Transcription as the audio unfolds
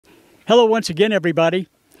Hello once again, everybody.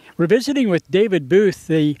 We're visiting with David Booth,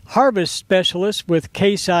 the harvest specialist with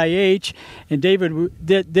Case IH. And David,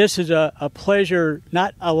 this is a pleasure.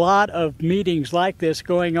 Not a lot of meetings like this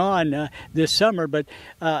going on this summer, but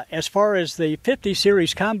as far as the 50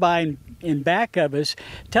 Series Combine in back of us,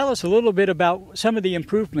 tell us a little bit about some of the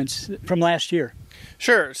improvements from last year.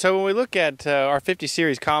 Sure. So when we look at our 50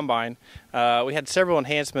 Series Combine, we had several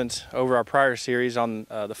enhancements over our prior series on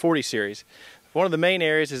the 40 Series. One of the main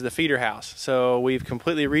areas is the feeder house. So we've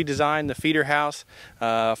completely redesigned the feeder house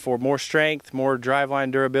for more strength, more driveline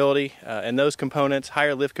durability, and those components,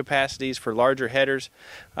 higher lift capacities for larger headers,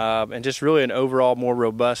 and just really an overall more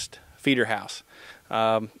robust feeder house.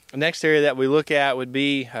 The next area that we look at would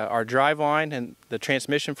be our driveline and the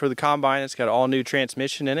transmission for the combine. It's got all new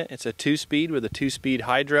transmission in it. It's a 2-speed with a 2-speed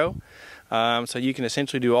hydro. So you can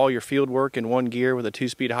essentially do all your field work in one gear with a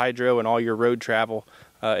 2-speed hydro and all your road travel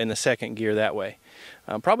in the second gear that way.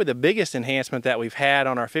 Probably the biggest enhancement that we've had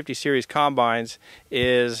on our 50 Series Combines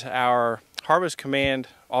is our Harvest Command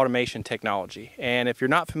automation technology. And if you're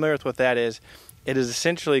not familiar with what that is, it is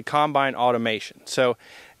essentially combine automation. So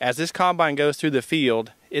as this combine goes through the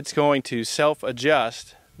field, it's going to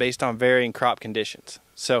self-adjust based on varying crop conditions.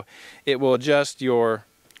 So it will adjust your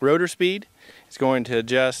rotor speed, it's going to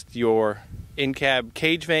adjust your in-cab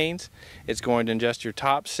cage vanes, it's going to adjust your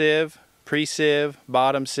top sieve, pre-sieve,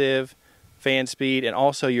 bottom sieve, fan speed, and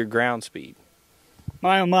also your ground speed.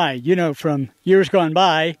 My, oh my, you know, from years gone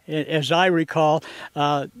by, as I recall,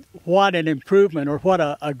 what an improvement, or what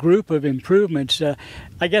a group of improvements.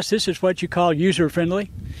 I guess this is what you call user-friendly?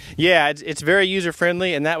 Yeah, it's very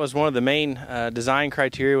user-friendly, and that was one of the main design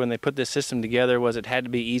criteria when they put this system together, was it had to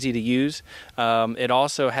be easy to use. It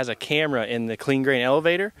also has a camera in the clean grain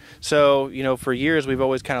elevator. So, you know, for years we've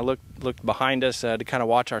always kind of looked behind us to kind of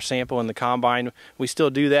watch our sample in the combine. We still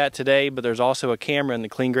do that today, but there's also a camera in the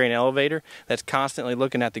clean grain elevator that's constantly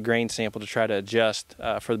looking at the grain sample to try to adjust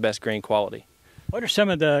for the best grain quality. What are some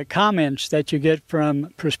of the comments that you get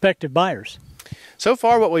from prospective buyers? So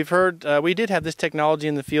far what we've heard, we did have this technology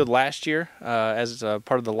in the field last year as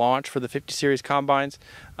part of the launch for the 50 Series Combines.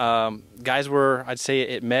 Guys were, I'd say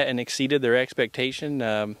it met and exceeded their expectation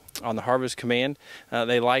on the Harvest Command.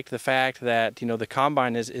 They liked the fact that, you know, the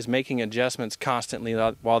combine is making adjustments constantly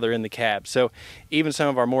while they're in the cab. So even some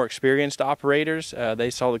of our more experienced operators,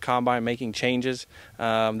 they saw the combine making changes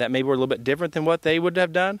that maybe were a little bit different than what they would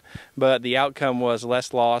have done, but the outcome was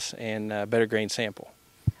less loss and better grain sample.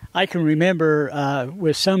 I can remember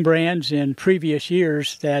with some brands in previous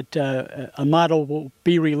years that a model will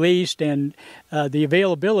be released and the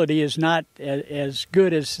availability is not as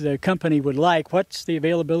good as the company would like. What's the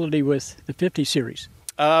availability with the 50 Series?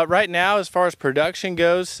 Right now, as far as production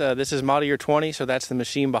goes, this is model year 20, so that's the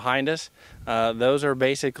machine behind us. Those are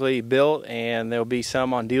basically built, and there'll be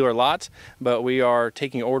some on dealer lots, but we are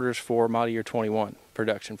taking orders for model year 21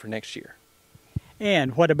 production for next year.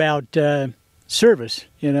 And what about service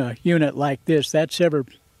in a unit like this? That's ever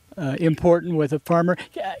important with a farmer.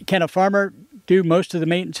 Can a farmer do most of the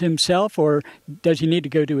maintenance himself, or does he need to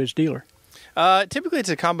go to his dealer? Typically it's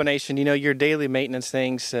a combination. You know, your daily maintenance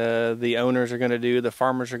things the owners are going to do, the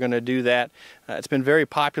farmers are going to do that. It's been very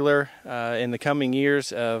popular in the coming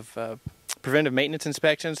years of preventive maintenance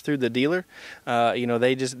inspections through the dealer. You know,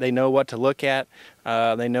 they know what to look at,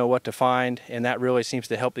 they know what to find, and that really seems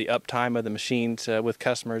to help the uptime of the machines with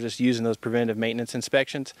customers, just using those preventive maintenance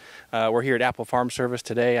inspections. We're here at Apple Farm Service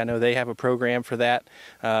today. I know they have a program for that,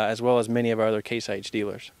 as well as many of our other Case IH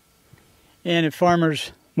dealers. And if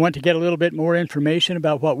farmers want to get a little bit more information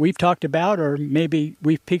about what we've talked about, or maybe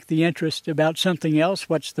we've piqued the interest about something else,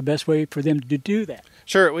 what's the best way for them to do that?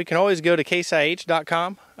 Sure, we can always go to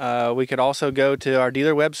caseih.com. We could also go to our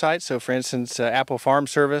dealer website, so for instance Apple Farm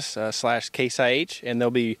Service /Case IH, and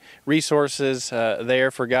there'll be resources there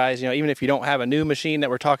for guys. You know, even if you don't have a new machine that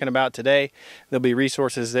we're talking about today, there'll be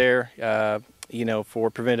resources there you know, for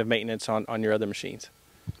preventive maintenance on your other machines.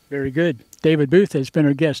 Very good. David Booth has been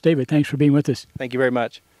our guest. David, thanks for being with us. Thank you very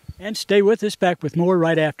much. And stay with us, back with more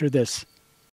right after this.